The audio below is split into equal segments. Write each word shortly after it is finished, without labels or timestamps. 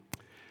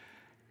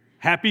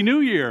Happy New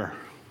Year.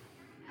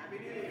 Happy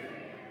New Year.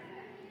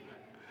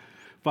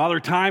 Father,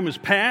 time has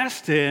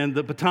passed, and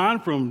the baton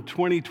from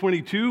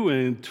 2022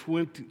 and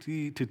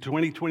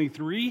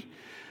 2023.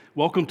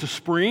 Welcome to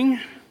spring.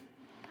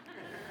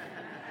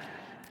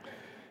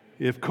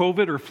 If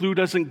COVID or flu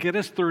doesn't get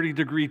us,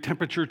 30-degree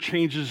temperature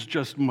changes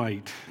just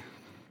might.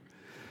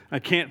 I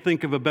can't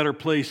think of a better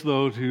place,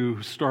 though,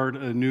 to start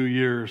a New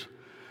Year's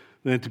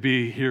than to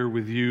be here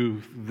with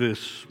you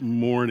this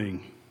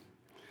morning.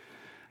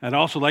 I'd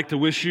also like to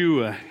wish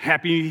you a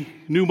happy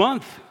new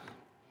month,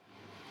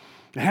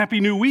 a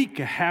happy new week,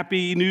 a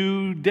happy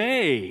new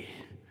day,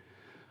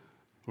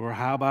 or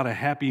how about a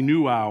happy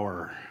new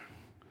hour?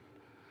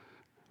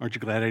 Aren't you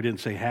glad I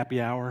didn't say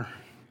happy hour?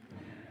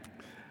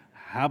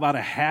 How about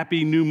a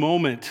happy new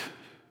moment?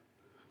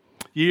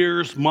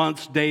 Years,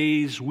 months,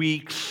 days,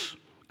 weeks,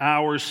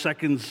 hours,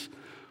 seconds,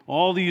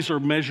 all these are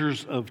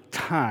measures of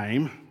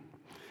time.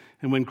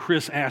 And when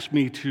Chris asked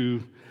me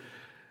to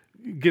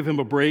give him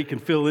a break and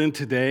fill in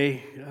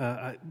today,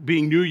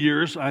 being New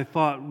Year's, I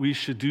thought we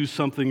should do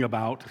something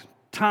about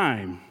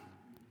time.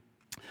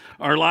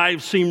 Our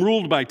lives seem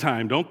ruled by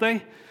time, don't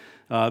they?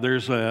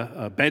 There's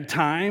a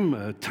bedtime,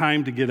 a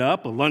time to get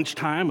up, a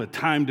lunchtime, a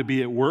time to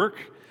be at work,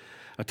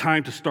 a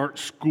time to start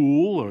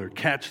school or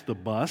catch the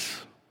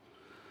bus.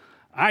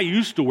 I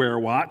used to wear a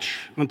watch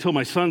until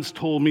my sons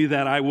told me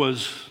that I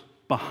was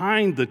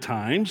behind the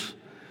times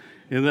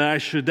and that I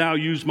should now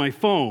use my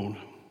phone.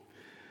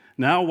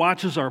 Now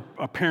watches are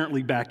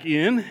apparently back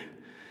in,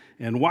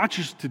 and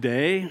watches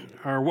today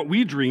are what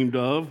we dreamed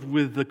of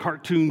with the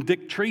cartoon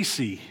Dick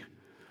Tracy.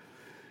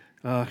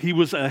 He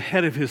was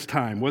ahead of his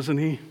time,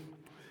 wasn't he?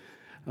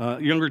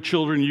 Younger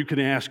children, you can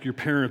ask your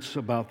parents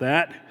about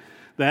that.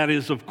 That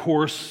is, of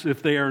course,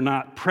 if they are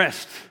not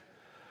pressed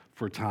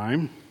for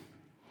time.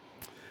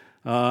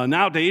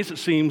 Nowadays, it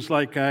seems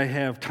like I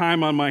have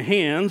time on my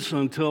hands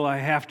until I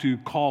have to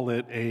call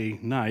it a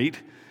night.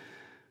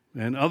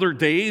 And other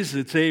days,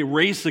 it's a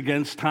race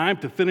against time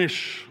to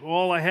finish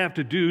all I have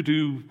to do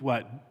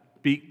to,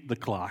 beat the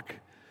clock.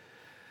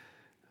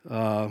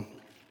 And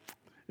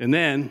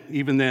then,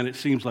 even then, it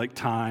seems like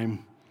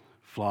time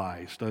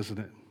flies, doesn't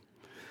it?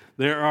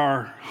 There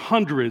are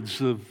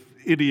hundreds of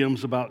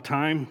idioms about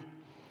time,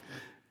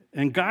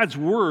 and God's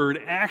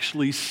Word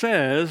actually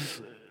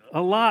says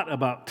a lot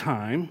about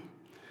time.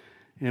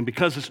 And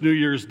because it's New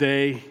Year's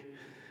Day,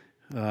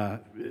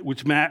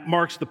 which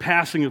marks the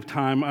passing of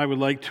time, I would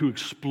like to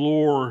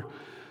explore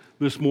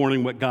this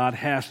morning what God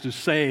has to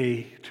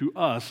say to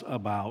us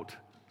about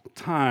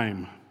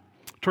time.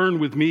 Turn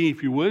with me,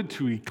 if you would,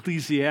 to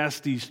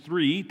Ecclesiastes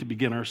 3 to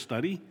begin our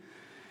study.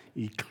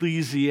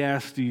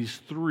 Ecclesiastes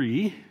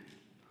 3.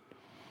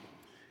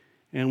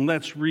 And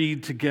let's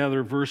read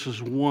together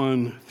verses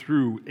 1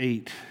 through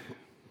 8.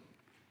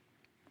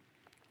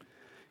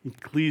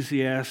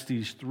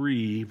 Ecclesiastes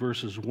 3,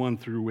 verses 1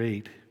 through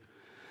 8.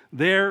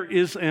 There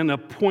is an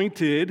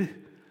appointed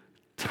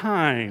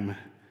time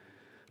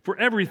for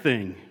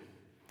everything,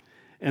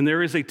 and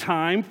there is a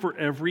time for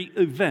every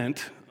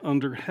event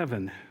under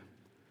heaven.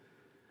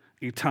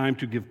 A time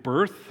to give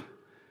birth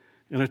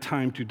and a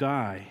time to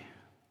die.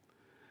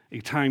 A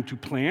time to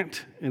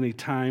plant and a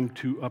time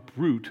to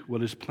uproot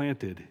what is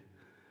planted.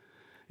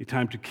 A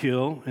time to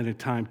kill and a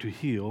time to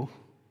heal.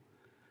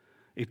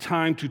 A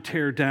time to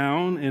tear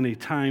down and a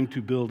time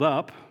to build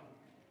up.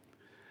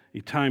 A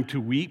time to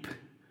weep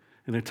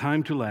and a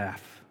time to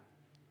laugh,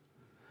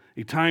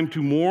 a time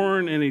to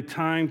mourn and a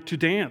time to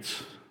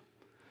dance,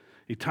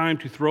 a time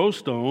to throw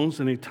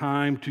stones and a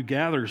time to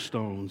gather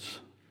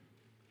stones,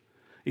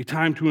 a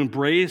time to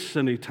embrace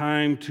and a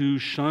time to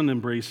shun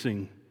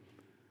embracing,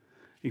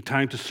 a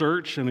time to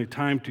search and a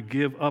time to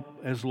give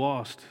up as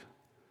lost,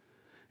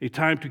 a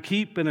time to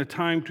keep and a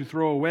time to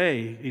throw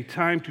away, a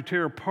time to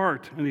tear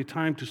apart and a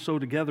time to sew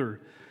together,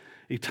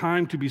 a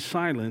time to be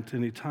silent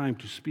and a time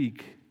to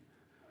speak,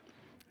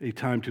 a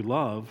time to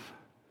love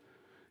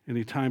and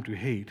a time to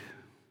hate,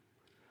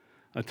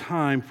 a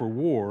time for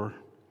war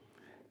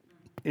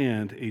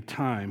and a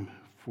time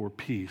for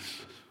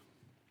peace.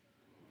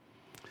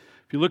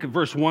 If you look at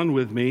verse 1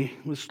 with me,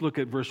 let's look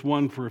at verse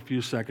 1 for a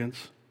few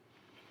seconds.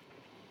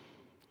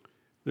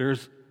 There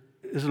is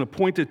an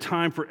appointed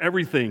time for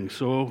everything.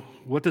 So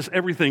what does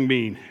everything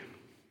mean?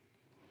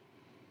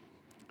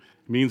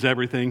 It means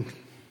everything.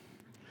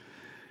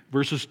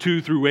 Verses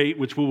 2 through 8,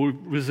 which we'll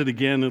visit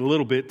again in a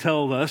little bit,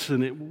 tell us,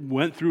 and it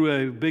went through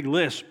a big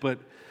list, but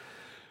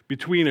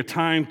between a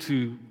time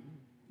to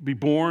be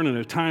born and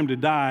a time to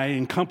die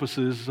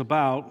encompasses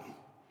about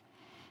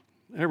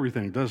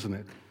everything, doesn't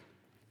it?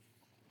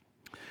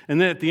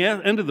 And then at the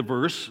end of the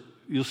verse,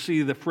 you'll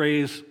see the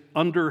phrase,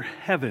 under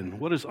heaven.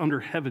 What does under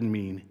heaven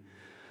mean?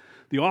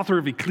 The author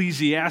of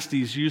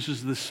Ecclesiastes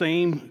uses the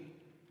same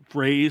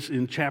phrase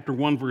in chapter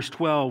 1, verse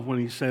 12, when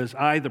he says,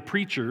 I, the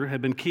preacher,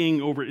 have been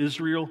king over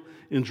Israel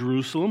in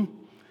Jerusalem,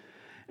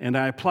 and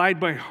I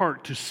applied my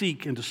heart to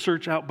seek and to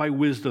search out by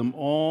wisdom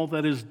all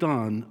that is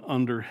done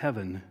under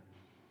heaven.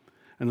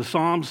 And the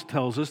Psalms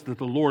tells us that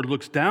the Lord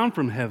looks down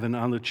from heaven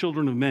on the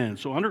children of men.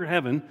 So under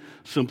heaven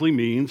simply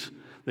means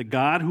that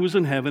God who is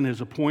in heaven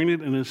has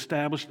appointed and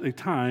established a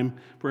time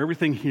for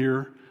everything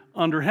here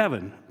under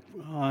heaven,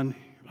 on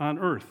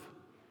earth.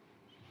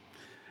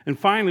 And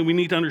finally, we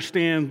need to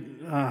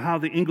understand how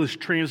the English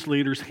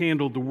translators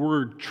handled the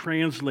word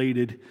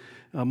translated.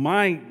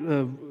 My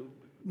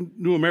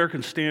New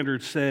American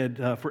Standard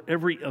said, for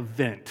every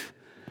event.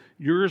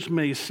 Yours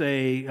may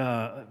say,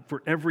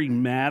 for every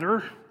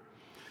matter.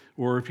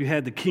 Or if you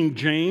had the King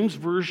James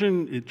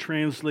Version, it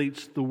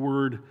translates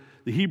the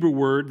Hebrew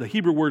word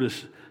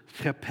is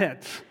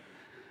chepet,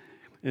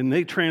 and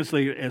they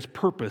translate it as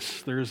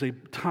purpose. There is a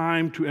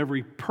time to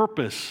every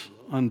purpose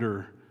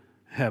under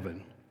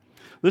heaven.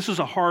 This is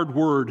a hard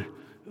word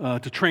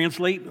to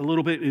translate a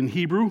little bit in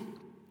Hebrew,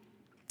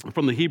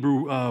 from the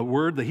Hebrew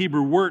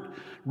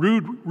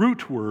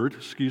root word,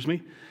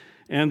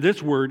 and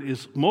this word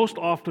is most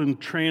often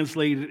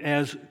translated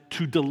as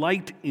to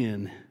delight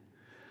in,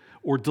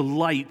 or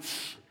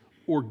delights,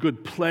 or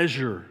good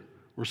pleasure,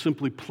 or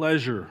simply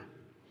pleasure.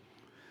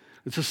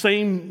 It's the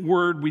same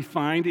word we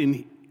find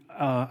in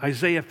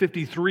Isaiah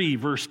 53,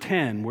 verse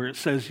 10, where it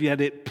says,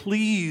 "Yet it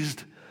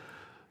pleased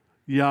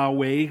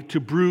Yahweh to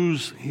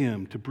bruise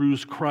him," to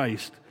bruise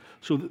Christ.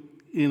 So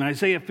in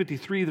Isaiah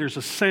 53, there's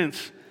a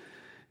sense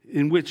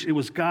in which it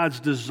was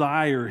God's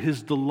desire,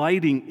 his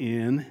delighting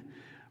in,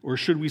 or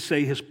should we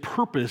say his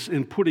purpose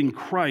in putting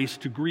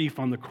Christ to grief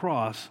on the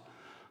cross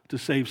to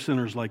save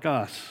sinners like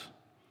us.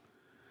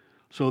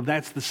 So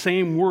that's the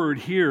same word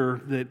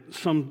here that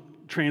some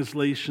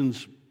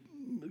translations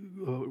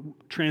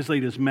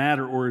translate as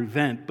matter or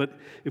event. But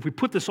if we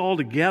put this all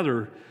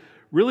together,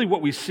 really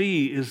what we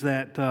see is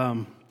that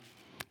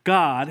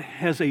God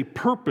has a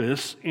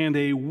purpose and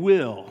a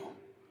will.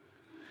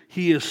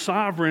 He is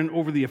sovereign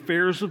over the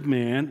affairs of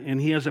man, and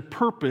he has a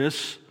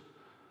purpose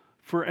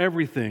for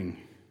everything,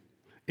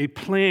 a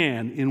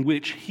plan in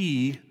which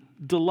he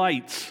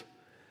delights.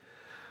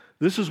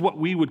 This is what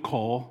we would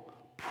call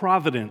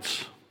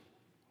providence.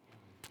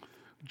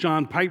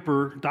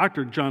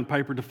 Dr. John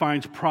Piper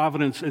defines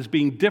providence as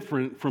being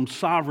different from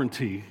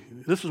sovereignty.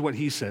 This is what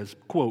he says,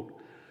 quote,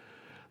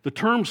 "The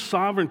term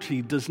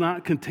sovereignty does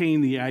not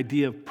contain the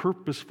idea of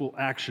purposeful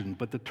action,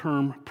 but the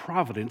term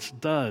providence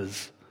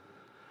does.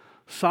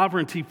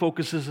 Sovereignty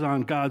focuses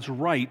on God's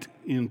right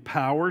in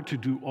power to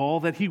do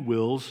all that he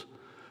wills,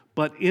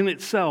 but in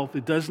itself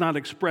it does not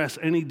express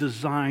any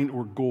design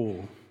or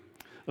goal.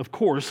 Of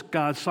course,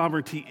 God's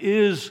sovereignty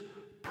is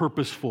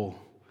purposeful.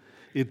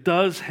 It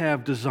does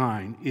have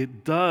design.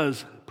 It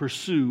does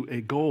pursue a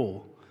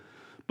goal.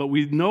 But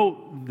we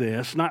know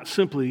this not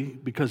simply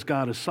because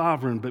God is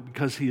sovereign, but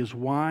because he is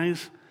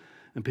wise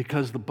and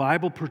because the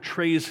Bible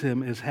portrays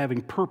him as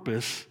having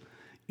purpose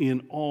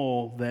in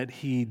all that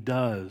he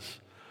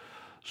does."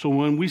 So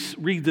when we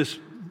read this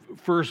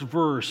first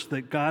verse,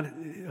 that God,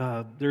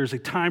 there's a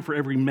time for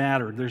every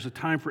matter, there's a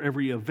time for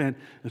every event,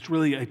 it's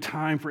really a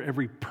time for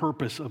every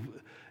purpose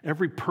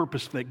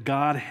that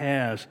God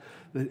has.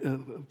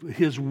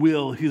 His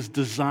will, his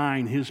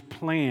design, his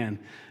plan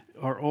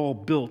are all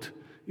built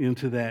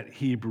into that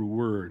Hebrew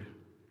word.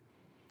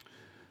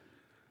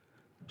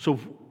 So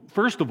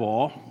first of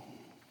all,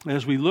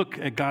 as we look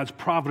at God's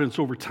providence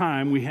over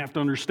time, we have to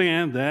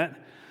understand that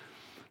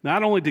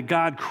not only did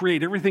God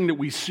create everything that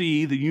we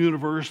see, the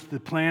universe, the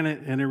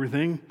planet, and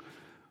everything,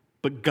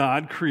 but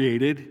God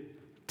created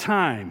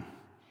time.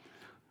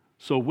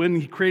 So when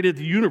he created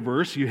the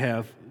universe, you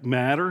have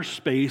matter,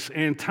 space,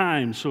 and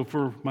time. So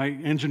for my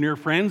engineer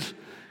friends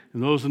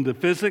and those into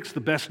physics, the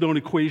best known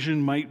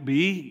equation might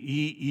be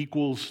E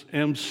equals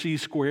mc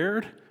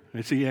squared.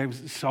 I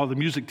saw the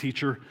music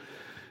teacher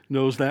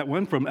knows that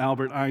one from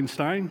Albert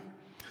Einstein.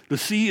 The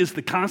c is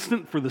the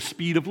constant for the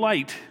speed of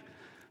light.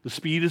 The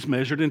speed is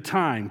measured in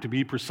time. To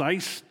be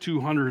precise,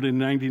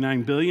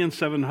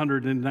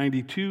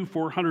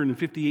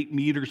 299,792,458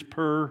 meters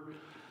per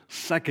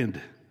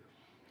second.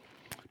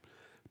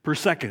 Per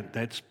second,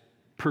 that's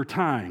per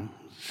time.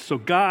 So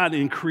God,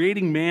 in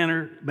creating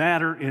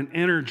matter and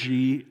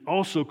energy,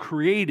 also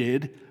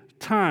created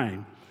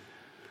time.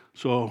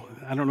 So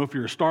I don't know if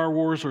you're a Star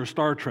Wars or a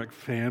Star Trek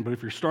fan, but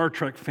if you're a Star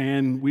Trek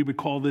fan, we would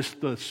call this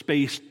the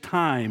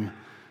space-time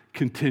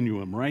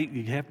continuum, right?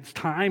 You have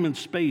time and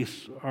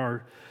space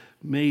are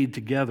made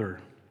together.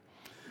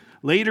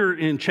 Later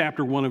in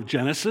chapter 1 of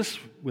Genesis,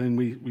 when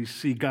we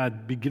see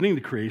God beginning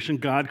the creation,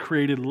 God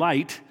created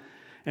light,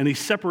 and he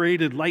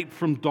separated light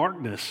from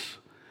darkness,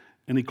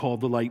 and he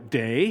called the light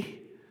day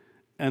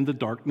and the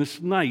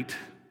darkness night.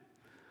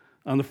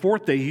 On the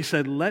fourth day, he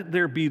said, "Let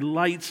there be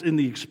lights in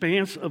the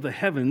expanse of the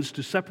heavens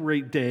to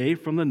separate day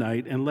from the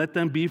night, and let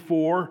them be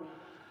for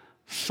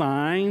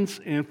signs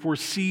and for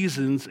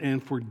seasons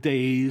and for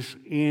days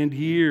and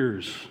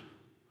years."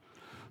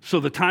 So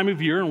the time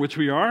of year in which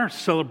we are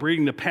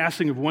celebrating the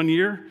passing of one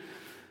year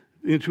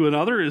into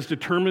another is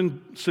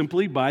determined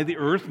simply by the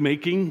earth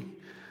making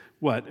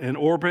what? An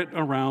orbit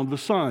around the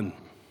sun.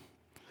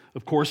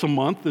 Of course, a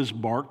month is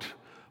marked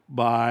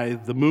by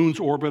the moon's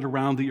orbit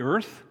around the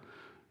earth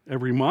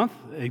every month.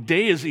 A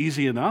day is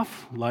easy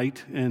enough,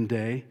 light and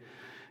day.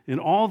 And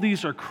all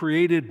these are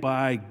created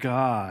by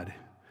God.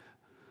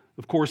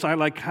 Of course, I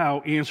like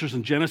how Answers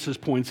in Genesis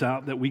points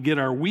out that we get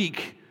our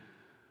week.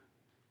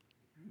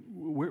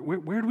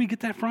 Where do we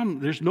get that from?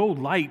 There's no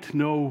light,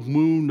 no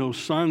moon, no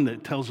sun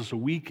that tells us a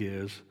week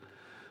is.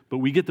 But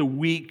we get the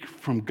week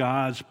from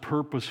God's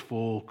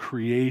purposeful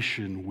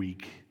creation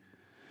week.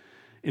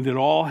 And it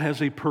all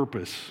has a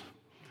purpose.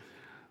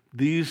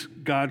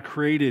 God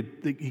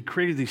created, He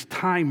created these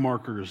time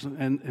markers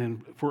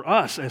and for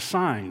us as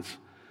signs,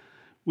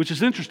 which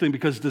is interesting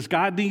because does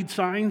God need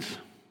signs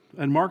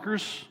and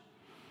markers?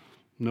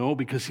 No,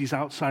 because He's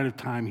outside of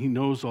time. He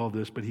knows all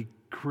this, but He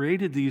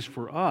created these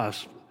for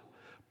us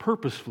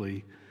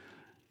purposefully.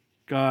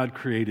 God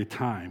created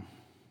time.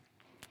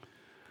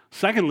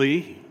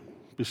 Secondly,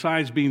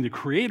 besides being the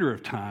creator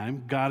of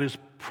time, God is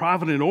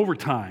provident over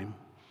time.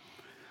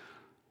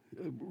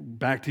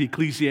 Back to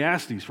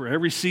Ecclesiastes, for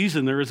every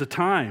season there is a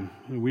time.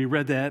 We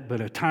read that, but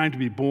a time to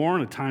be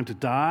born, a time to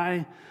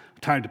die, a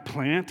time to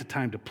plant, a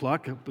time to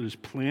pluck what is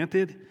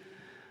planted,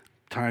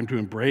 a time to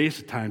embrace,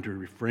 a time to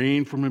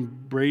refrain from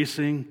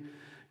embracing,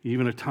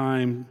 even a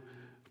time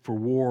for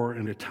war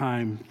and a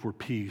time for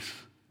peace.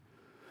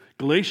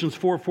 Galatians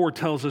 4:4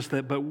 tells us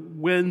that, but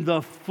when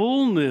the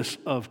fullness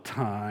of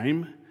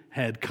time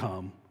had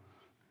come,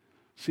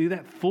 see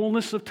that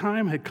fullness of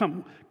time had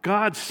come,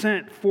 God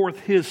sent forth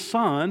His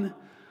Son,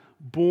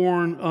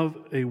 born of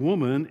a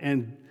woman,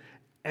 and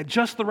at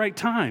just the right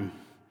time.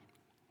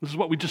 This is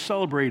what we just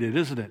celebrated,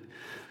 isn't it?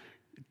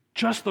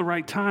 Just the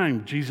right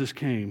time, Jesus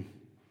came.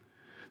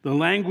 The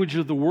language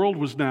of the world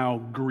was now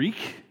Greek,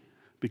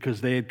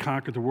 because they had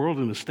conquered the world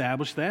and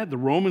established that. The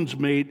Romans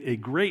made a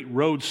great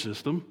road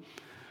system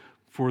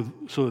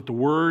so that the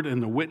word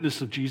and the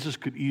witness of Jesus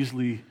could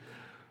easily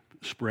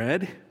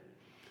spread.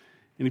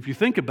 And if you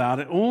think about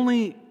it,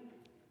 only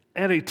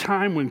at a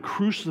time when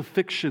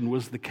crucifixion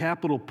was the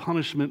capital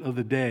punishment of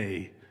the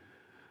day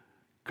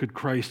could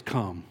Christ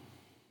come.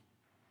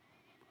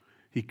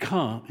 He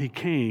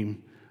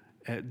came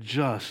at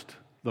just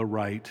the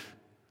right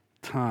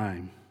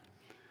time.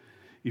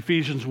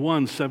 Ephesians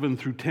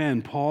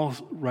 1:7-10, Paul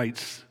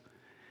writes,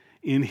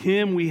 in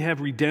Him we have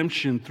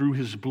redemption through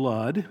His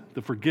blood,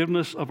 the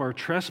forgiveness of our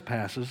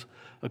trespasses,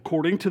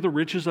 according to the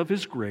riches of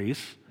His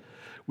grace,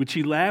 which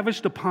He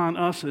lavished upon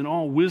us in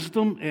all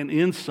wisdom and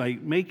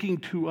insight, making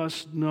to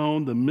us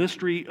known the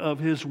mystery of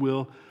His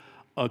will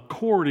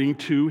according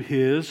to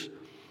His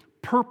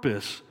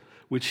purpose,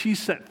 which He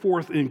set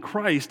forth in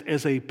Christ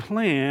as a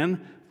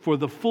plan for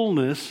the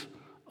fullness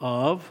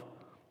of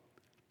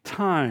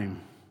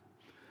time,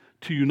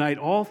 to unite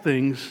all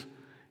things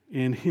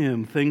in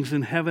Him, things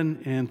in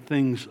heaven and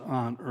things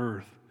on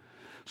earth.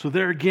 So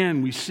there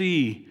again, we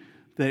see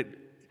that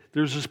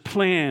there's this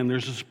plan,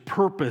 there's this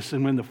purpose,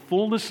 and when the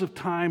fullness of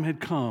time had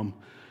come,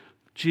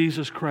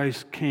 Jesus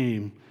Christ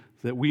came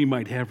that we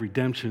might have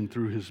redemption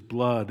through His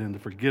blood and the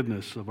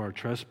forgiveness of our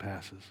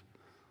trespasses.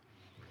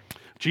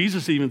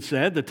 Jesus even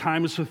said, the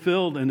time is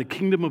fulfilled and the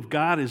kingdom of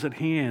God is at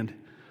hand,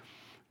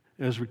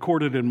 as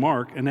recorded in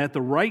Mark, and at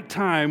the right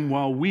time,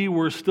 while we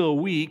were still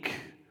weak,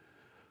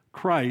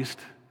 Christ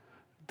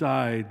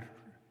died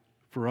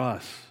for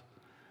us.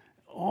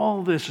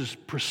 All this is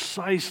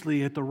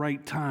precisely at the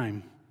right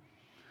time.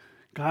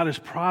 God is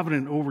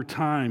provident over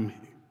time.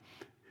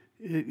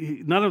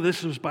 None of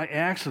this was by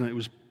accident. It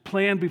was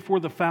planned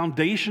before the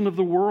foundation of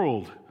the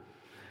world.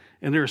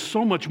 And there's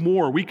so much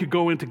more. We could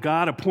go into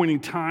God appointing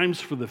times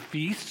for the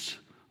feasts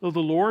of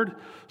the Lord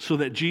so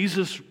that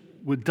Jesus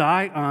would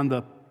die on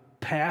the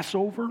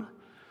Passover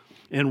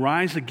and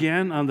rise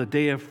again on the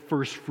day of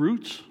first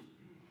fruits.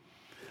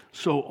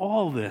 So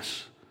all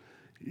this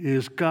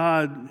is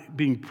God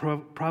being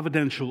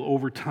providential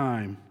over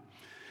time.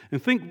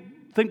 And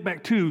think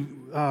back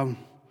to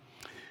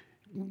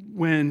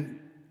when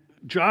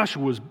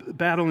Joshua was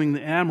battling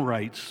the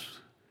Amorites,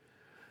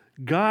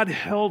 God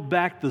held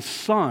back the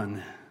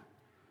sun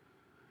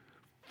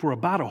for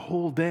about a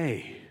whole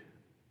day.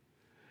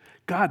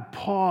 God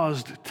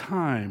paused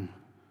time.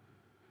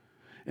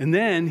 And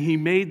then He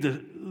made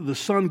the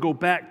sun go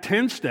back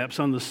 10 steps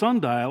on the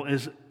sundial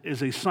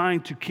as a sign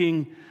to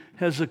King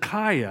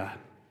Hezekiah.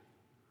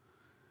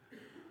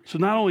 So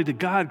not only did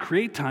God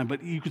create time,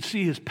 but you could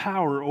see His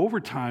power over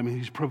time, and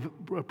He's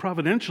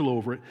providential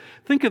over it.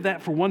 Think of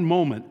that for one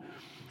moment.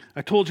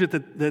 I told you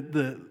that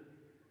the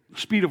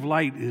speed of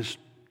light is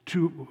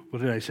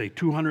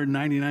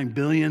 299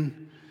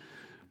 billion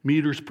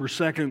meters per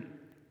second.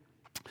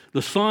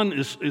 The sun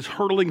is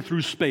hurtling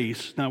through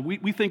space. Now,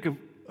 we think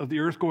of the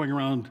earth going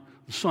around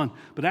the sun,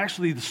 but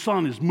actually the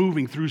sun is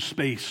moving through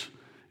space.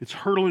 It's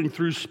hurtling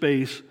through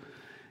space,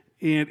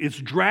 and it's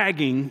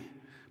dragging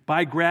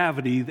by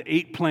gravity the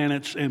 8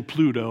 planets and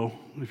Pluto,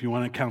 if you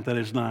want to count that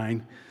as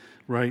 9,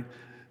 right?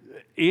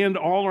 And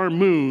all our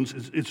moons.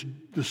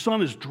 The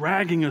sun is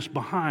dragging us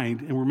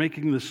behind, and we're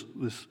making this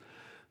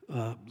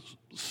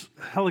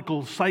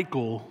helical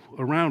cycle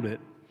around it.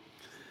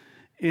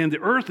 And the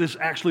earth is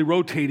actually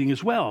rotating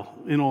as well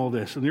in all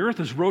this. And the earth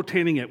is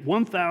rotating at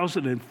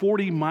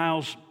 1,040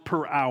 miles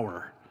per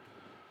hour.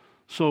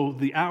 So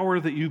the hour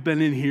that you've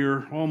been in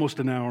here, almost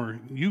an hour,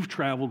 you've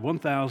traveled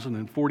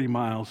 1,040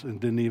 miles and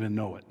didn't even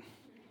know it.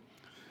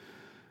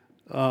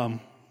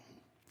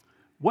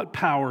 What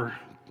power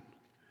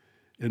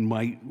and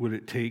might would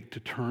it take to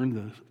turn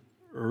the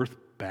earth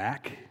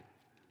back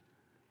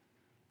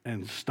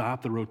and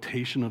stop the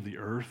rotation of the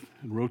earth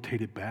and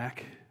rotate it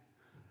back?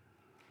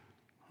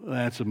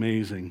 That's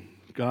amazing.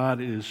 God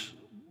is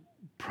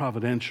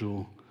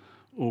providential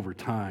over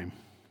time.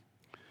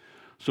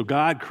 So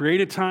God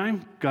created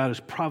time, God is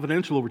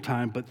providential over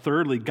time, but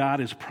thirdly,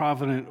 God is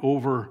provident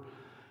over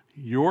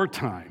your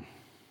time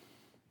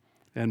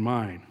and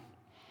mine.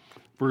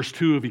 Verse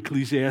 2 of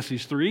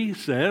Ecclesiastes 3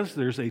 says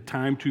there's a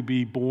time to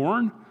be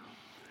born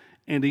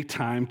and a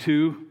time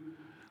to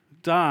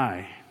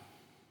die.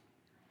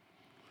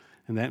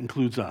 And that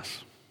includes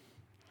us.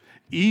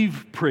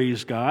 Eve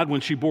praised God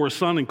when she bore a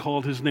son and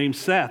called his name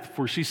Seth,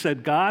 for she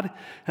said, God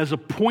has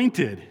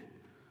appointed.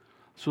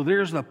 So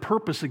there's the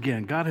purpose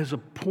again. God has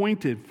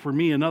appointed for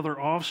me another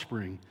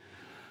offspring.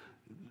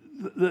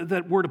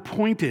 That word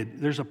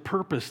appointed, there's a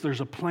purpose,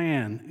 there's a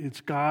plan.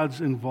 It's God's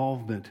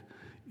involvement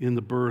in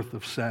the birth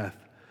of Seth.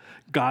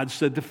 God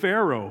said to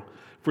Pharaoh,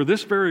 for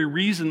this very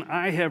reason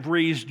I have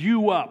raised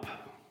you up,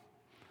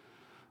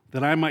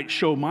 that I might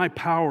show my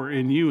power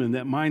in you and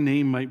that my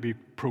name might be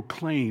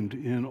proclaimed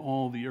in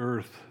all the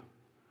earth.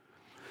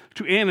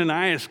 To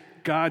Ananias,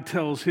 God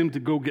tells him to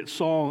go get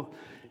Saul,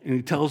 and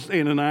he tells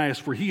Ananias,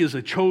 for he is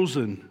a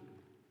chosen,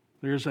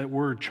 there's that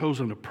word,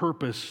 chosen, a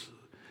purpose,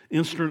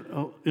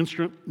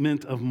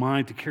 instrument of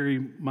mine to carry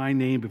my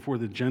name before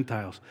the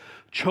Gentiles.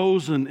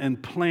 Chosen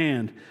and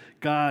planned.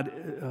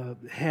 God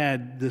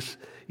had this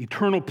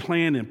eternal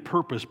plan and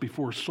purpose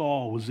before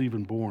Saul was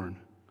even born.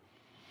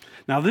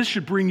 Now, this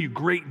should bring you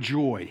great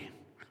joy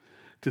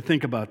to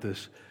think about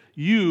this.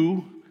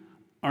 You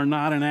are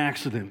not an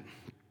accident.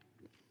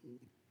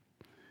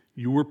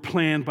 You were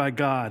planned by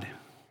God.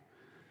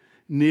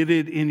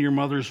 Knitted in your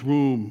mother's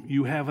womb,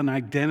 you have an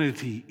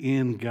identity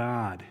in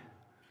God.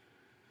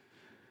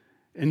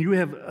 And you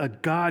have a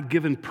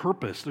God-given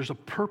purpose. There's a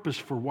purpose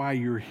for why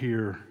you're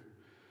here.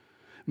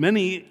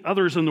 Many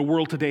others in the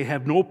world today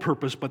have no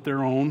purpose but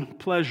their own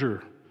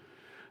pleasure.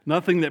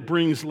 Nothing that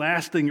brings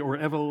lasting or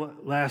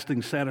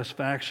everlasting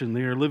satisfaction.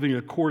 They are living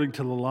according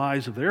to the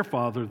lies of their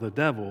father, the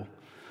devil.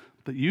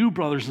 But you,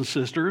 brothers and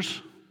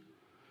sisters,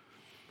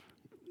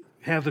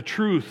 have the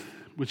truth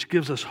which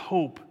gives us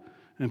hope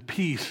and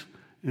peace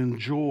and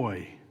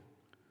joy.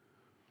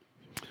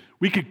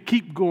 We could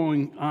keep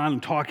going on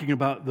and talking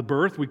about the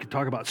birth. We could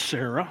talk about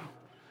Sarah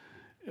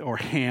or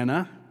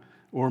Hannah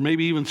or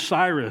maybe even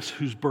Cyrus,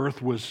 whose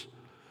birth was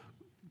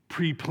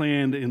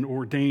pre-planned and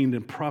ordained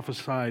and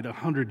prophesied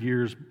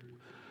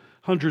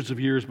hundreds of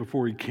years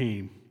before he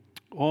came.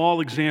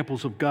 All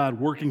examples of God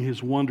working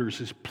his wonders,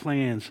 his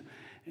plans,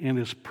 and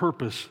his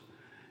purpose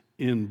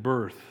in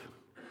birth.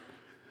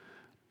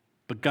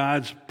 But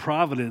God's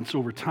providence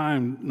over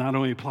time not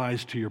only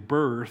applies to your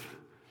birth,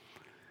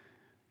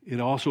 it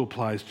also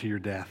applies to your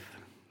death,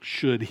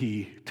 should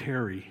he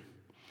tarry.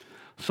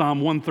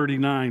 Psalm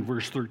 139,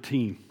 verse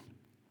 13.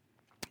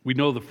 We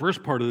know the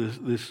first part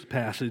of this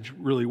passage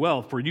really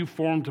well. For you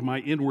formed my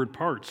inward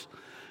parts.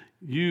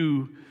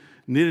 You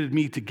knitted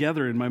me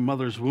together in my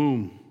mother's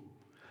womb.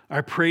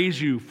 I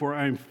praise you, for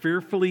I am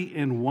fearfully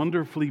and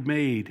wonderfully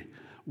made.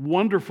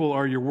 Wonderful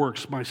are your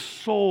works. My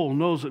soul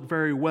knows it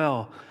very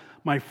well.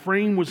 My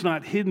frame was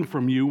not hidden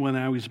from you when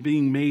I was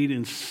being made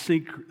in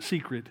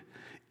secret,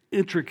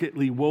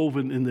 intricately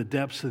woven in the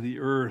depths of the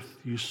earth.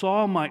 You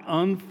saw my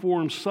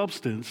unformed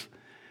substance.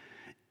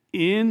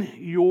 In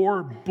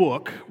your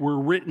book were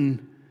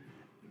written,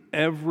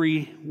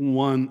 every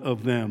one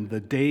of them, the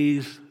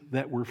days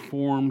that were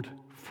formed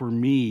for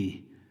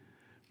me,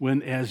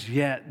 when as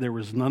yet there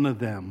was none of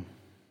them.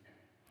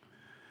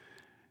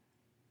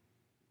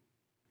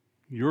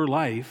 Your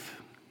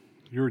life,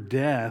 your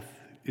death,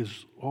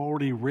 is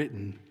already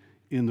written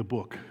in the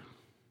book.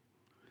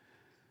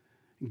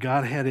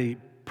 God had a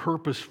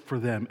purpose for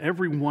them,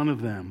 every one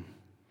of them,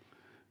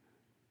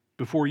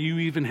 before you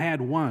even had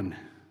one.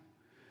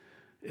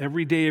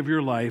 Every day of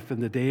your life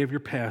and the day of your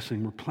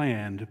passing were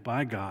planned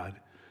by God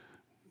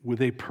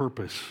with a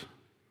purpose.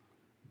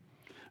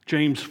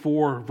 James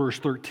 4, verse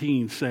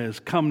 13 says,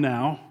 come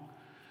now,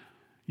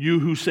 you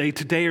who say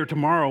today or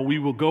tomorrow we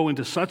will go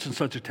into such and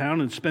such a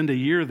town and spend a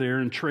year there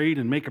and trade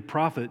and make a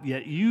profit,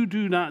 yet you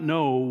do not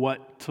know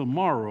what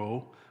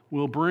tomorrow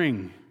will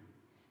bring.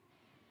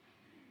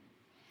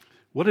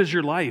 What is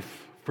your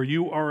life? For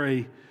you are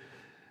a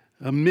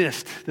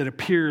mist that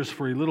appears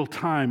for a little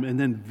time and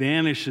then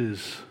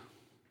vanishes.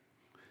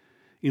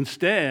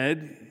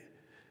 Instead,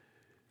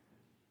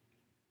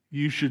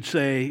 you should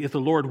say, if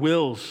the Lord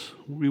wills,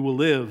 we will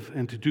live,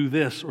 and to do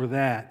this or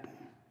that.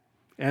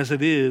 As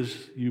it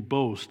is, you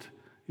boast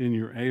in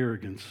your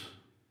arrogance.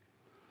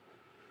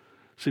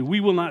 See, we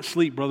will not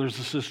sleep, brothers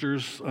and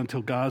sisters,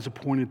 until God's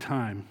appointed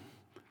time.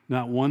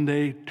 Not one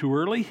day too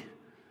early,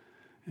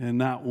 and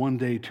not one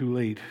day too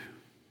late.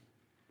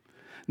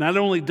 Not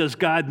only does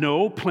God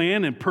know,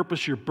 plan, and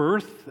purpose your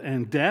birth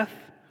and death,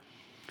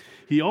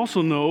 he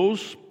also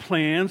knows,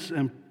 plans,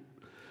 and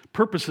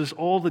purposes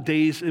all the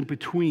days in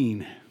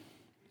between.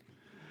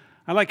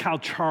 I like how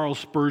Charles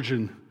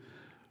Spurgeon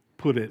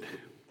put it.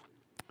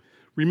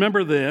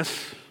 Remember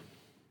this: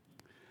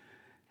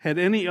 had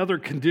any other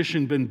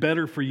condition been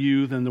better for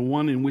you than the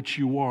one in which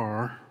you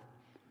are,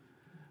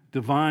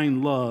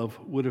 divine love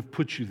would have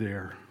put you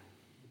there.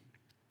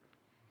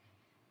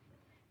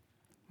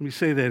 Let me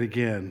say that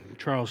again.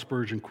 Charles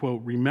Spurgeon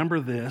quote,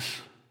 "Remember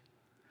this: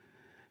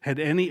 had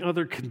any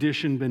other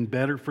condition been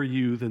better for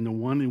you than the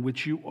one in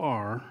which you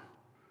are,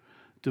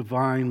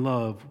 divine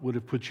love would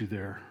have put you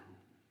there."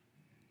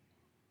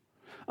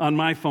 On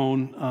my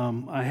phone,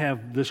 I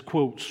have this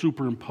quote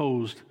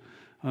superimposed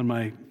on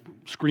my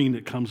screen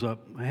that comes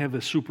up. I have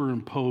it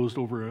superimposed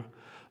over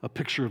a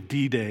picture of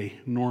D-Day,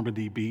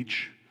 Normandy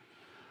Beach,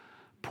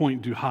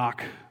 Point du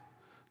Hoc,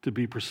 to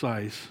be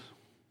precise.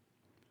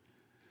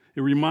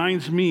 It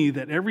reminds me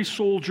that every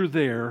soldier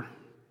there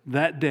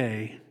that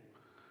day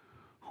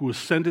who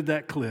ascended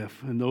that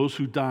cliff and those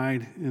who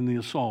died in the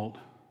assault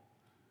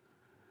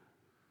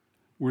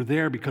were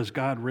there because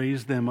God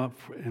raised them up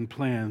and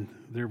planned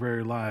their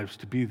very lives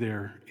to be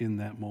there in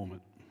that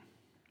moment.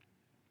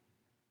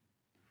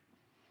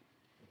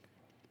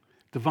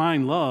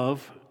 Divine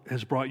love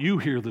has brought you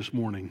here this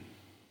morning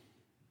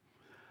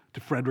to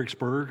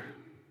Fredericksburg,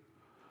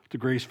 to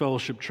Grace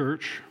Fellowship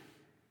Church.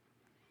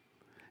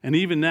 And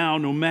even now,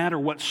 no matter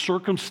what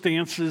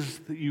circumstances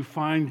that you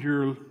find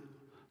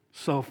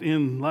yourself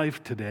in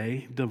life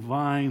today,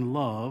 divine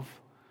love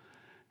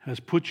has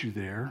put you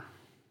there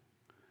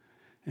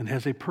and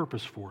has a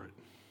purpose for it.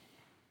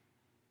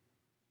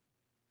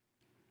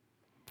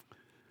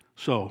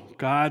 So,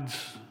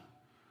 God's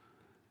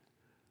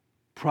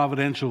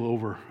providential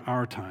over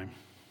our time.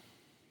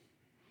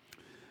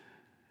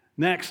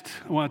 Next,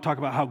 I want to talk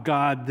about how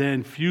God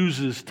then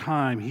fuses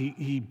time.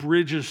 He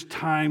bridges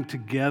time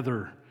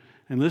together.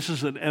 And this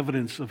is an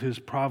evidence of his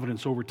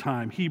providence over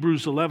time.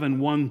 Hebrews 11,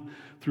 1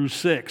 through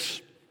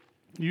 6.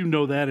 You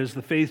know that as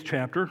the faith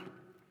chapter.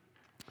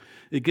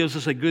 It gives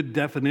us a good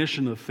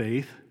definition of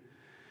faith.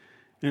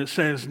 And it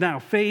says, "Now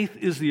faith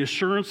is the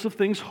assurance of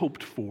things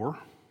hoped for,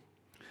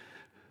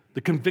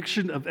 the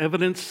conviction of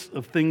evidence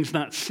of things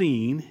not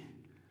seen."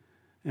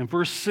 And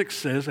verse 6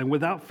 says, "And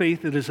without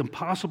faith it is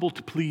impossible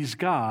to please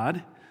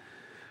God.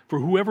 For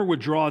whoever would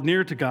draw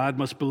near to God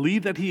must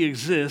believe that he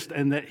exists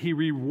and that he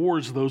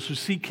rewards those who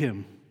seek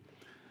him."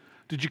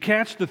 Did you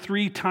catch the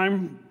 3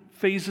 time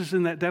phases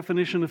in that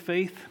definition of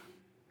faith?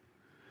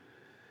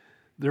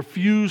 They're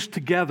fused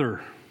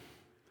together.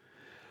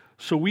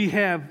 So we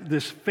have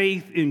this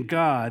faith in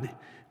God,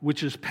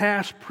 which is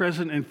past,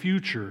 present, and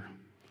future.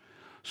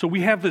 So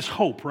we have this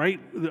hope, right?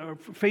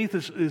 Faith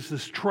is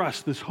this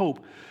trust, this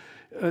hope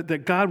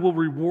that God will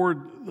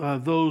reward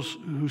those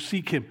who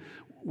seek him.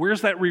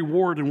 Where's that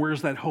reward and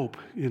where's that hope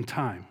in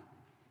time?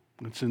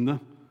 It's in the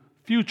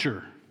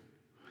future.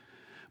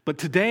 But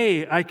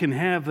today I can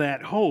have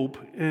that hope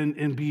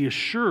and be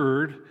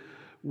assured.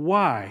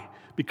 Why?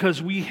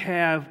 Because we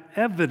have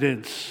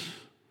evidence.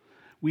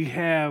 We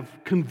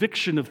have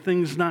conviction of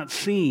things not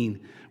seen.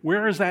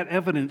 Where is that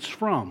evidence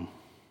from?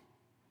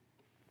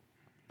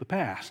 The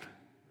past.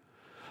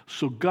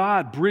 So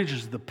God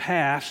bridges the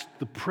past,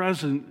 the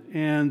present,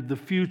 and the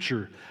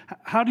future.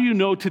 How do you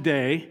know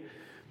today?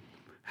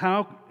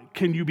 How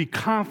can you be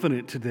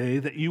confident today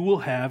that you will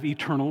have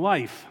eternal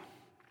life?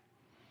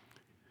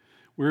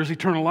 Where is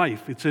eternal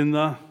life? It's in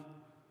the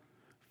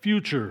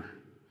future.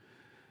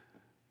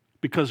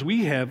 Because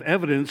we have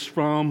evidence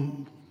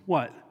from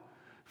what?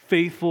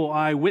 Faithful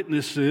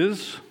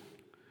eyewitnesses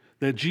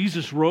that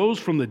Jesus rose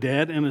from the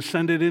dead and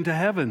ascended into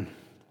heaven.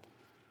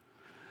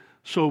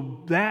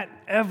 So that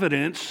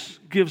evidence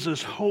gives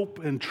us hope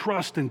and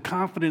trust and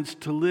confidence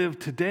to live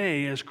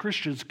today as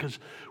Christians because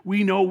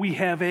we know we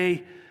have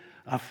a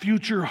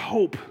future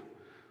hope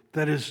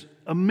that is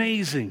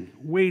amazing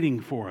waiting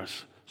for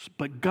us.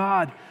 But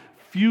God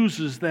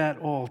fuses that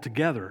all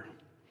together.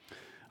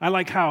 I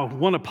like how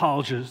one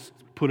apologist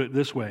put it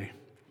this way: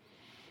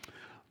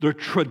 the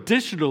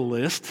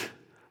traditionalist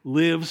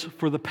lives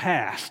for the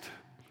past.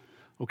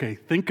 Okay,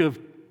 think of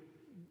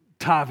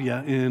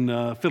Tavia in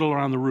Fiddler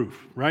on the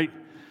Roof, right?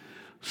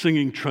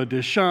 Singing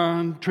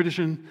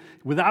tradition.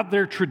 Without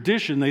their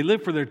tradition, they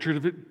live for their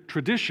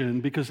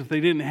tradition because if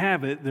they didn't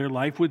have it, their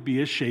life would be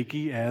as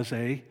shaky as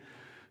a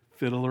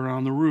fiddler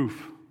on the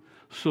roof.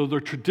 So the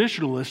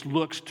traditionalist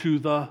looks to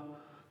the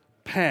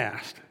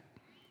past.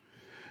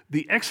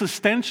 The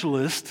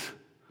existentialist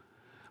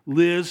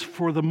lives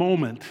for the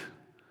moment.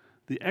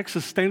 The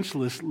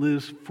existentialist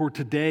lives for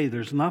today.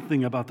 There's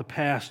nothing about the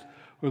past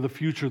or the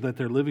future that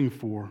they're living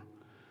for.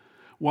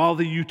 While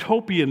the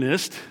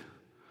utopianist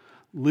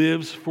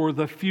lives for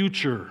the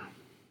future.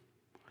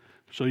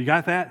 So you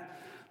got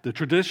that? The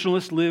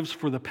traditionalist lives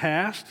for the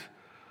past.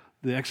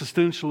 The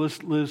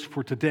existentialist lives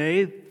for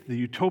today.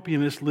 The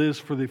utopianist lives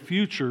for the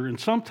future. And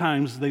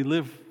sometimes they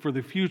live for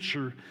the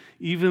future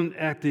even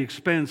at the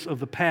expense of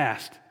the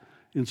past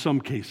in some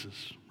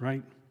cases,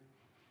 right?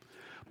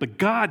 But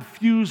God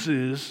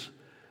fuses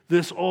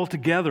this all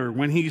together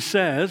when he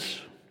says,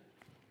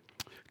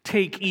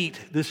 "Take, eat,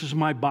 this is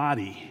my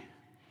body.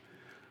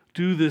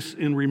 Do this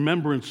in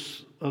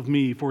remembrance of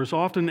me, for as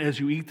often as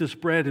you eat this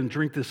bread and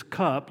drink this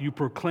cup, you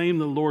proclaim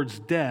the Lord's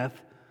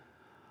death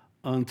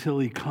until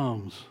he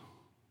comes.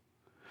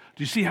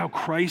 Do you see how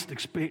Christ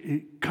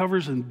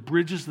covers and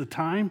bridges the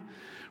time?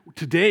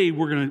 Today,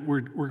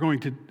 we're going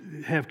to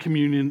have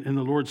communion and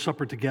the Lord's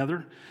Supper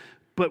together,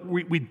 but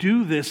we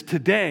do this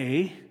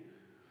today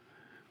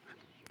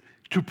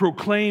to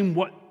proclaim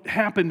what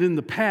happened in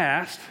the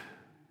past,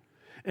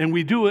 and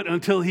we do it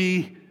until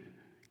he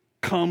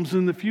comes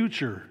in the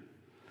future.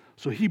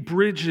 So he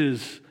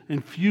bridges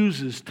and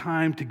fuses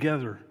time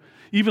together.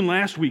 Even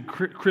last week,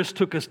 Chris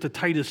took us to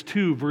Titus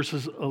 2,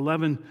 verses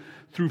 11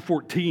 through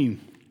 14.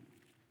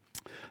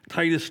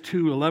 Titus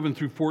 2, 11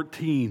 through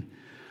 14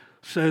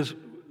 says,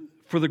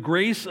 "For the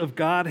grace of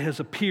God has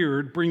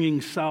appeared,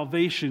 bringing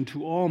salvation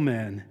to all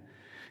men,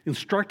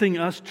 instructing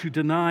us to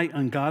deny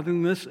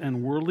ungodliness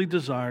and worldly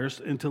desires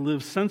and to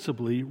live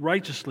sensibly,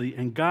 righteously,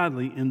 and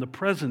godly in the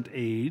present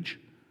age,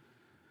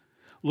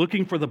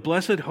 looking for the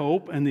blessed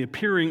hope and the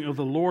appearing of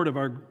the Lord of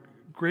our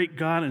great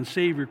God and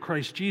Savior,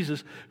 Christ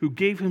Jesus, who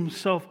gave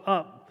himself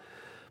up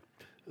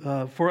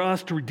for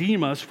us to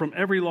redeem us from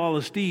every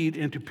lawless deed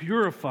and to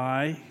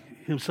purify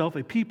himself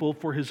a people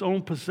for his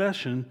own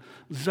possession,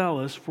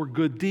 zealous for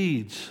good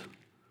deeds."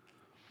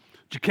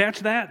 Did you catch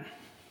that?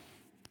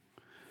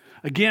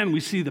 Again, we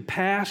see the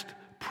past,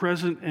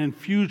 present, and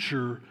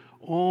future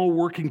all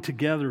working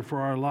together for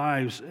our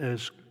lives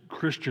as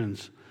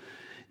Christians.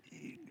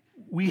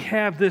 We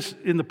have this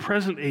in the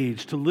present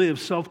age to live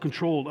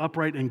self-controlled,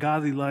 upright, and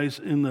godly lives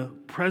in the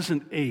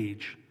present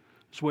age.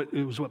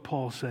 It was what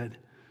Paul said.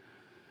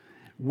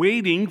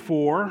 Waiting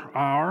for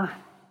our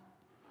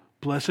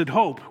blessed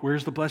hope.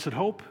 Where's the blessed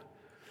hope?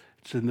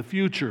 It's in the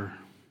future.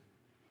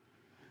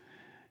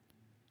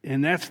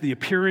 And that's the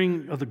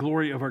appearing of the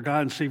glory of our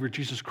God and Savior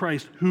Jesus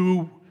Christ,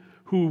 who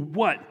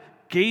what?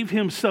 Gave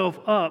himself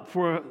up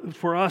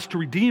for us to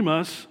redeem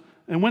us.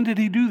 And when did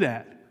he do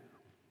that?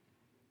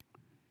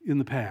 In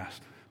the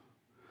past.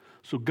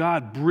 So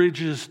God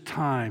bridges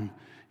time.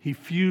 He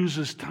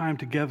fuses time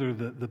together,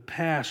 the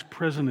past,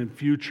 present, and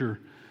future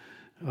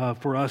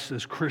for us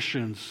as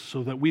Christians,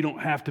 so that we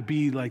don't have to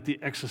be like the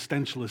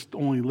existentialist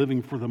only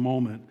living for the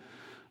moment,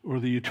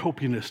 or the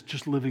utopianist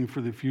just living for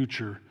the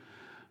future,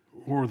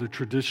 or the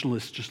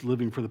traditionalist just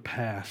living for the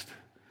past.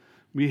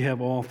 We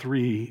have all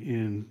three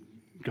in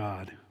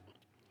God.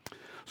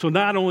 So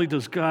not only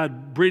does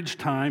God bridge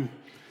time,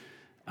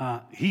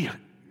 He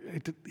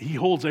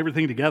holds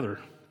everything together.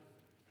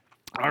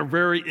 Our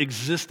very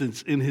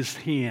existence in his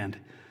hand.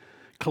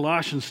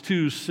 Colossians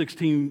 2,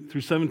 16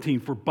 through 17,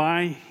 "For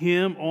by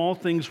him all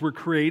things were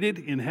created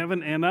in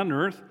heaven and on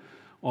earth."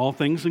 All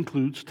things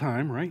includes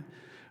time, right?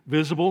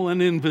 "Visible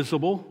and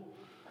invisible,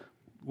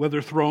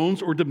 whether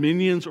thrones or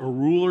dominions or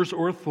rulers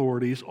or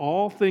authorities,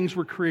 all things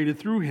were created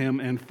through him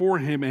and for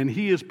him, and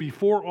he is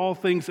before all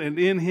things, and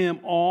in him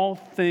all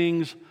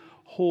things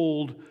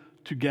hold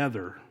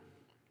together."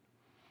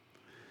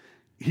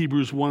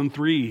 Hebrews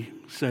 1:3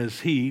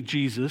 says, "He,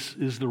 Jesus,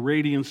 is the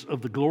radiance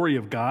of the glory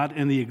of God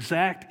and the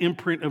exact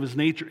imprint of his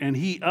nature, and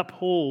he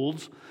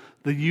upholds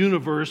the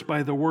universe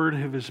by the word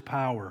of his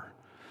power."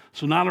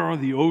 So not are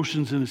the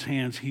oceans in his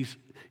hands, he's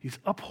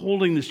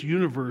upholding this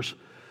universe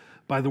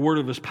by the word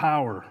of his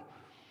power.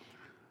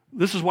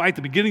 This is why at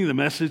the beginning of the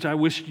message, I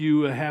wished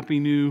you a happy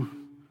new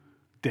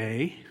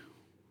day,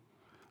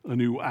 a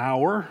new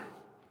hour,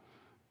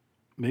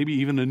 maybe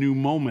even a new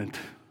moment.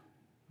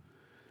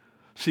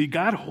 See,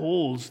 God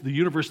holds the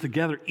universe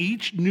together.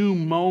 Each new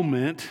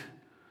moment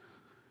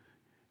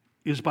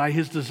is by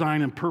his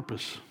design and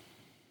purpose.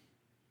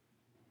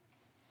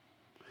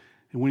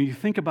 And when you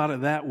think about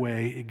it that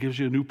way, it gives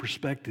you a new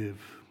perspective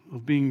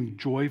of being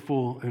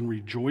joyful and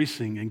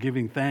rejoicing and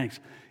giving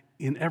thanks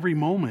in every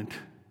moment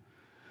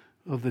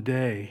of the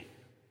day.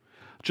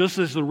 Just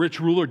as the rich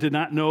ruler did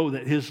not know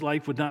that his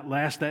life would not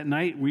last that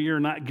night, we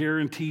are not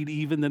guaranteed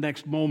even the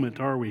next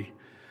moment, are we?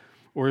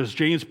 Or as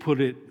James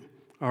put it,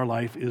 our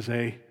life is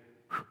a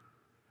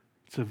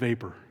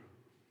vapor.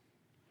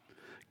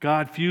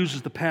 God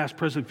fuses the past,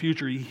 present,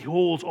 future. He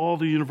holds all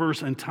the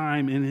universe and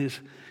time in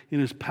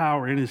his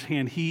power, in his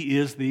hand. He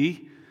is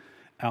the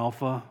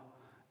Alpha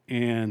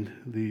and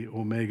the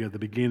Omega, the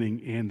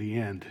beginning and the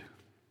end.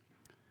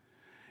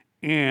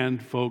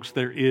 And, folks,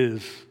 there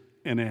is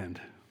an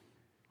end.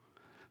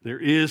 There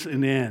is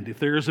an end. If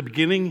there is a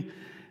beginning,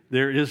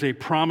 there is a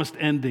promised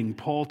ending.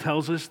 Paul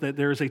tells us that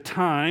there is a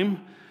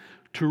time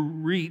to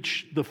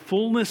reach the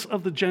fullness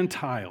of the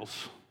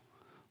Gentiles.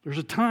 There's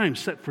a time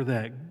set for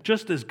that.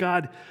 Just as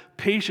God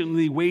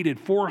patiently waited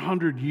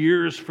 400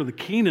 years for the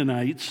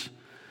Canaanites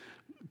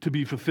to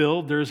be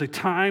fulfilled, there is a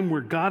time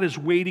where God is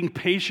waiting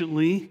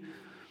patiently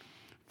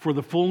for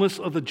the fullness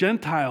of the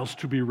Gentiles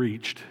to be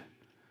reached.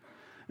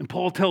 And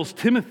Paul tells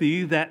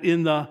Timothy that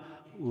in the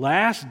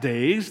last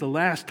days, the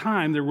last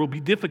time, there will be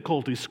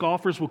difficulties.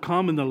 Scoffers will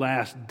come in the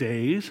last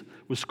days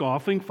with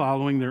scoffing,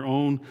 following their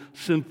own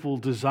sinful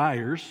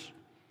desires.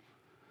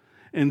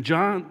 And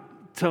John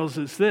tells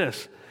us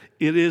this: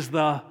 it is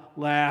the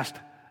last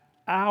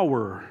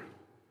hour.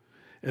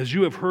 as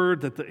you have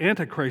heard that the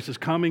Antichrist is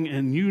coming,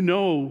 and you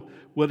know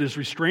what is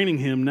restraining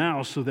him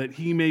now, so that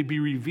he may be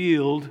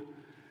revealed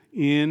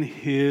in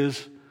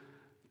his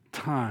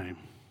time.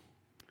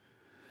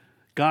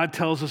 God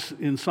tells us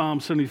in Psalm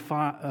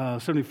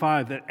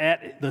 75 that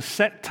at the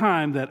set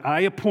time that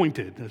I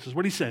appointed, this is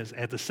what he says,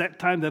 at the set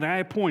time that I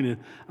appointed,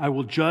 I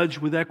will judge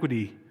with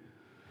equity.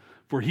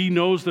 For he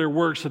knows their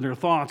works and their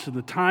thoughts, and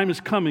the time is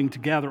coming to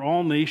gather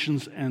all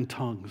nations and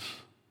tongues.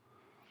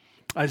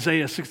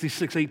 Isaiah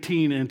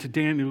 66:18, and to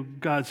Daniel,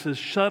 God says,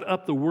 shut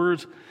up the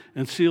words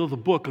and seal the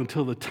book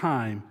until the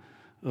time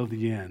of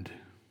the end.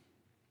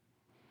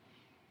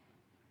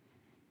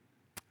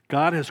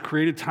 God has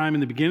created time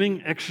in the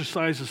beginning,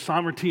 exercises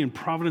sovereignty and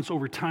providence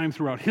over time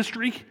throughout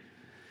history.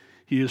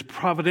 He is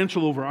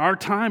providential over our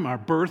time, our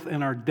birth,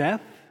 and our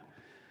death.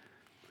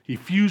 He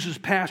fuses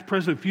past,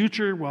 present,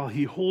 future while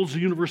he holds the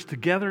universe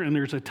together, and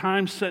there's a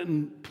time set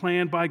and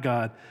planned by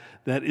God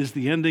that is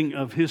the ending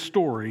of his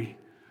story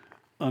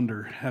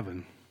under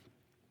heaven.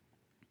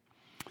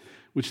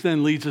 Which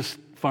then leads us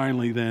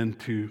finally then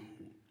to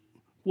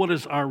what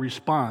is our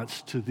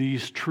response to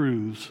these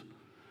truths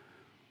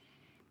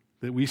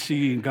that we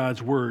see in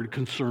God's word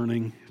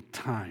concerning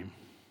time.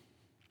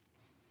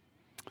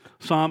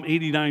 Psalm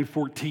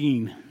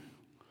 89:14.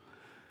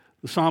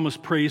 The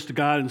psalmist prays to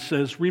God and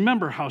says,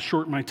 remember how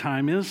short my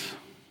time is.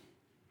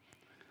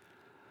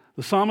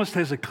 The psalmist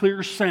has a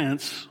clear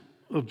sense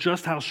of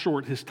just how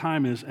short his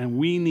time is, and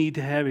we need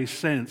to have a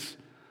sense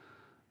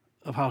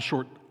of how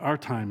short our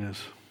time is.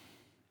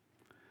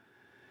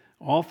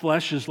 All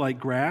flesh is like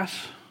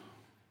grass,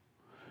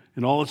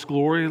 in all its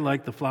glory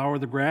like the flower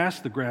of the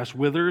grass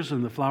withers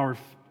and the flower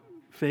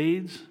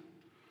fades.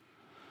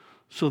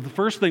 So the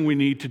first thing we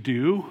need to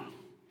do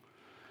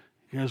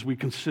as we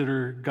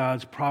consider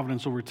God's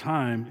providence over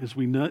time is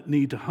we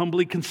need to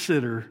humbly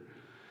consider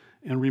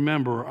and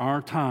remember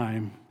our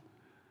time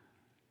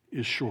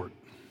is short.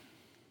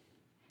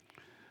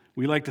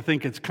 We like to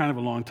think it's kind of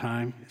a long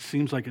time. It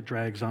seems like it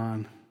drags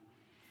on.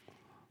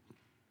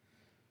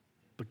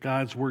 But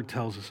God's word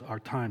tells us our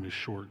time is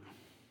short.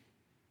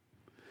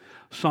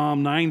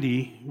 Psalm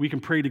 90, we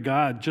can pray to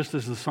God just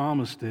as the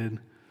psalmist did.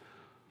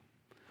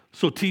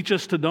 So teach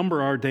us to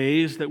number our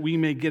days that we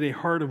may get a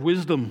heart of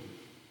wisdom.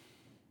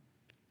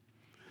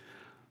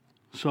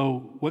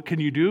 So what can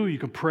you do? You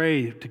can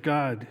pray to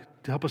God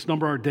to help us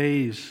number our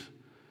days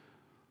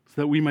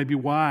so that we might be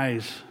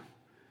wise.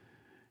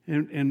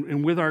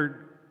 And with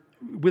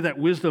that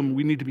wisdom,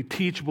 we need to be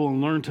teachable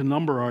and learn to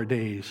number our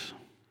days.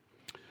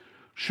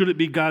 Should it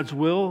be God's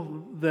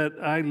will that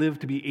I live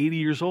to be 80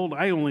 years old,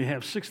 I only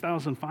have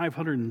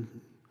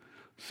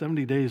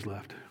 6,570 days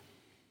left.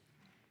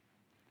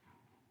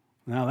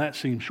 Now that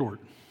seems short.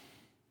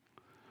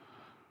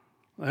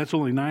 That's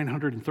only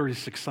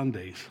 936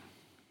 Sundays.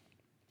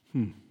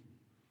 We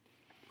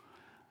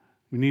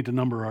need to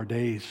number our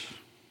days.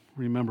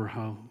 Remember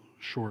how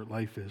short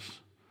life is.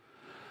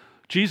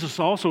 Jesus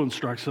also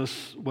instructs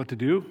us what to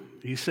do.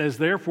 He says,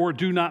 therefore,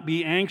 do not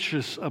be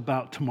anxious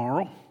about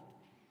tomorrow.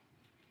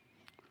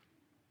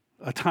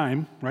 A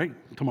time, right?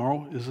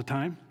 Tomorrow is a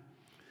time.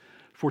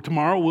 For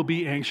tomorrow will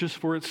be anxious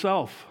for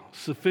itself.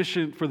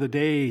 Sufficient for the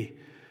day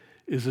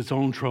is its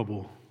own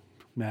trouble.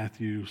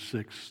 Matthew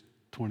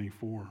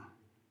 6:24.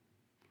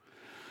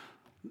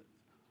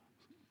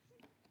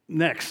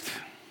 Next,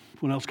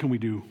 what else can we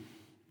do?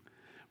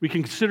 We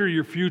can consider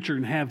your future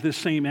and have this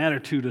same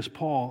attitude as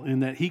Paul, in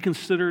that he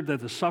considered that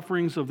the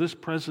sufferings of this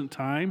present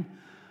time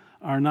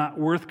are not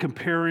worth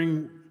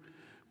comparing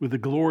with the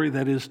glory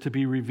that is to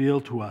be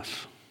revealed to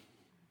us.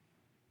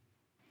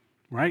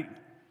 Right?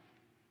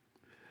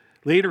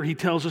 Later, he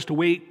tells us to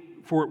wait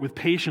for it with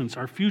patience.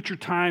 Our future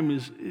time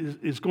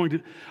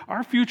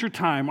our future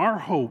time, our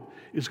hope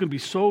is going to be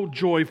so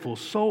joyful,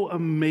 so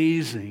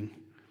amazing,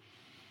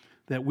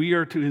 that we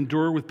are to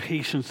endure with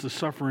patience the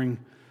suffering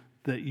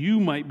that you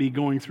might be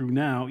going through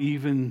now.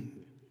 Even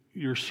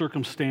your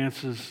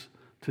circumstances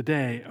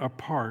today are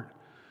part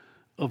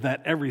of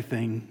that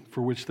everything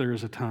for which there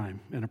is a time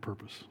and a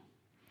purpose.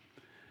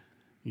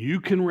 You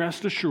can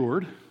rest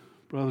assured,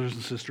 brothers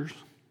and sisters,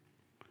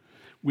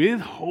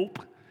 with hope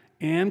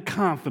and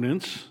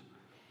confidence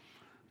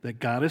that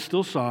God is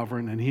still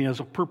sovereign and he has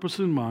a purpose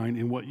in mind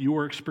in what you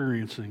are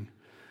experiencing.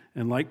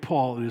 And like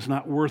Paul, it is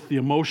not worth the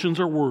emotions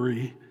or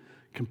worry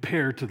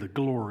compared to the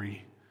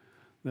glory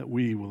that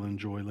we will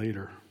enjoy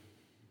later.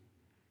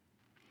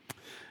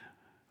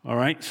 All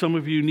right, some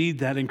of you need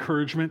that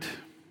encouragement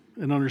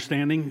and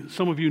understanding.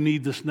 Some of you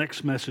need this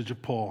next message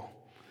of Paul,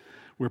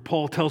 where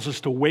Paul tells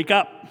us to wake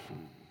up.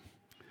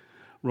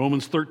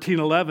 Romans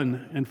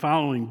 13:11 and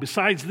following.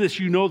 Besides this,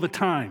 you know the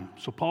time.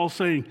 So Paul's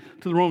saying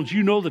to the Romans,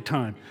 you know the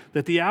time,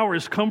 that the hour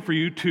has come for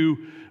you to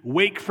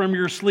wake from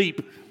your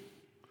sleep.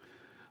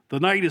 The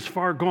night is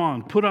far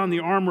gone. Put on the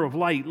armor of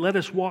light. Let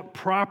us walk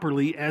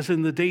properly as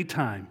in the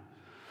daytime.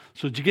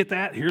 So did you get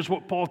that? Here's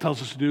what Paul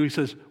tells us to do. He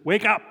says,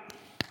 wake up.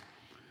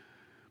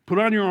 Put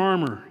on your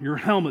armor, your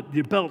helmet,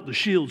 your belt, the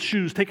shield,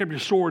 shoes. Take up your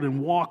sword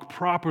and walk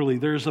properly.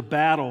 There's a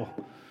battle.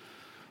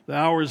 The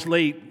hour is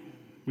late.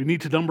 We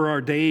need to number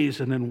our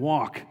days and then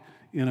walk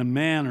in a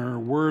manner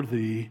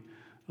worthy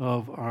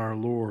of our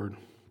Lord.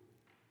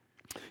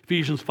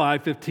 Ephesians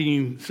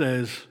 5:15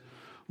 says,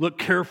 "Look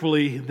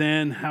carefully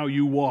then how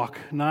you walk,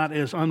 not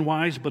as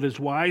unwise, but as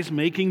wise,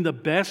 making the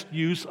best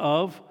use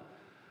of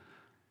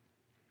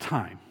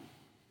time.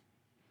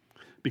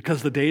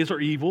 Because the days are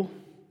evil,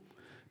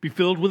 be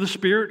filled with the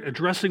Spirit,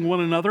 addressing one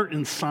another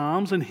in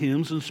psalms and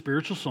hymns and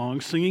spiritual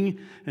songs, singing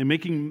and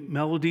making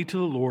melody to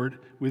the Lord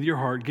with your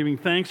heart, giving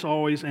thanks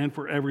always and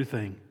for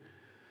everything."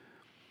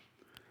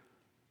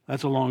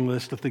 That's a long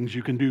list of things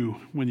you can do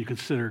when you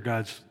consider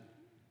God's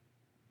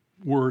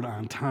word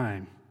on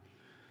time.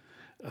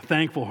 A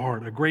thankful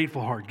heart, a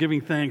grateful heart, giving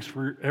thanks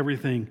for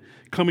everything,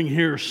 coming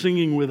here,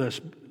 singing with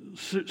us,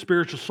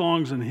 spiritual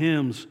songs and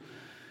hymns,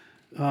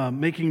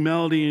 making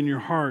melody in your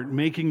heart,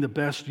 making the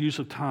best use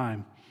of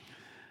time.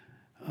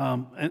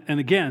 And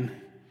again,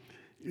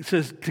 it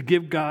says to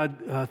give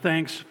God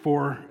thanks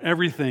for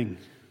everything.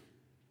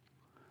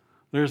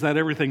 There's that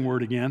everything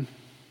word again.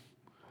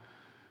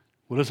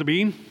 What does it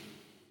mean?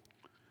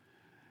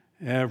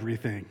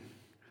 Everything.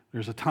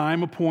 There's a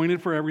time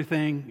appointed for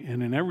everything,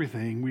 and in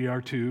everything we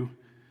are to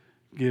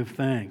give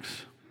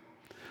thanks.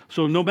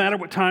 So no matter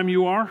what time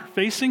you are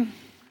facing,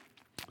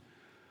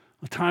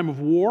 a time of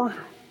war, a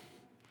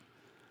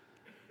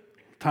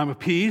time of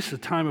peace, a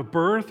time of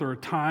birth, or a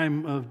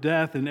time of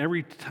death, and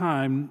every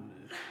time,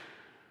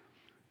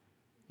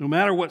 no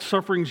matter what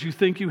sufferings you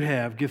think you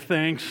have, give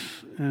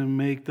thanks and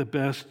make the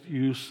best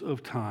use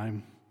of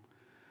time.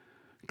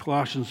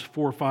 Colossians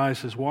 4:5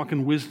 says, "Walk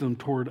in wisdom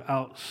toward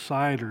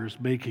outsiders,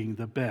 making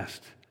the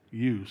best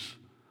use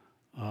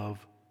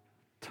of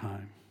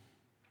time."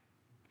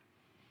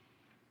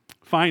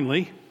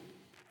 Finally,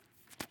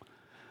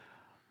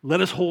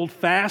 let us hold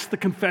fast the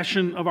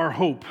confession of our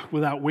hope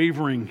without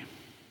wavering.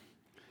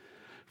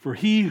 For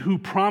he who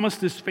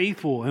promised is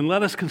faithful, and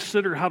let us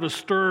consider how to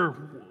stir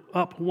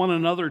up one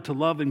another to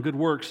love and good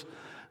works,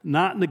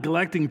 not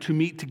neglecting to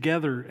meet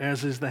together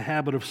as is the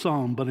habit of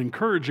some, but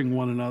encouraging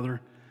one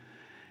another,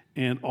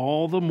 and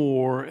all the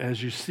more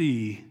as you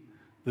see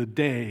the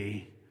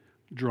day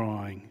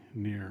drawing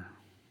near.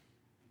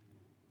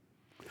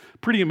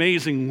 Pretty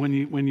amazing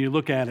when you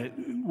look at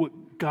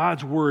it.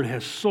 God's word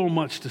has so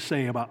much to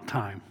say about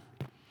time.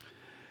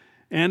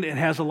 And it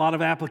has a lot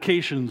of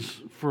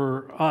applications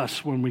for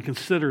us when we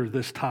consider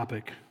this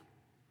topic.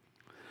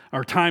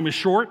 Our time is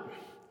short.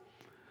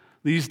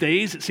 These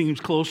days, it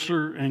seems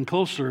closer and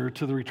closer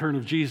to the return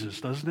of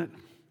Jesus, doesn't it?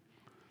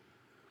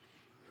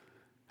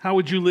 How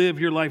would you live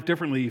your life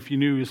differently if you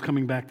knew he was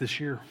coming back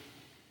this year?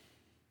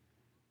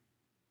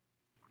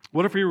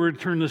 What if he were to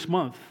return this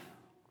month?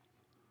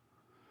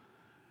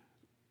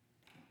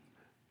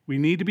 We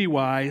need to be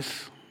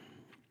wise,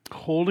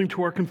 holding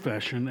to our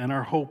confession and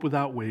our hope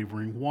without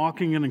wavering,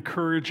 walking and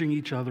encouraging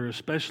each other,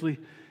 especially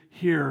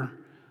here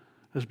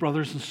as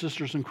brothers and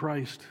sisters in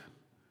Christ.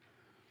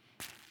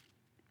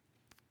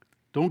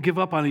 Don't give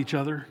up on each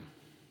other.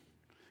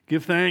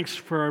 Give thanks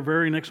for our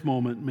very next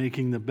moment,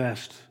 making the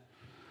best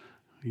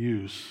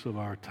use of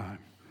our time.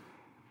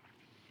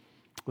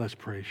 Let's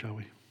pray, shall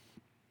we?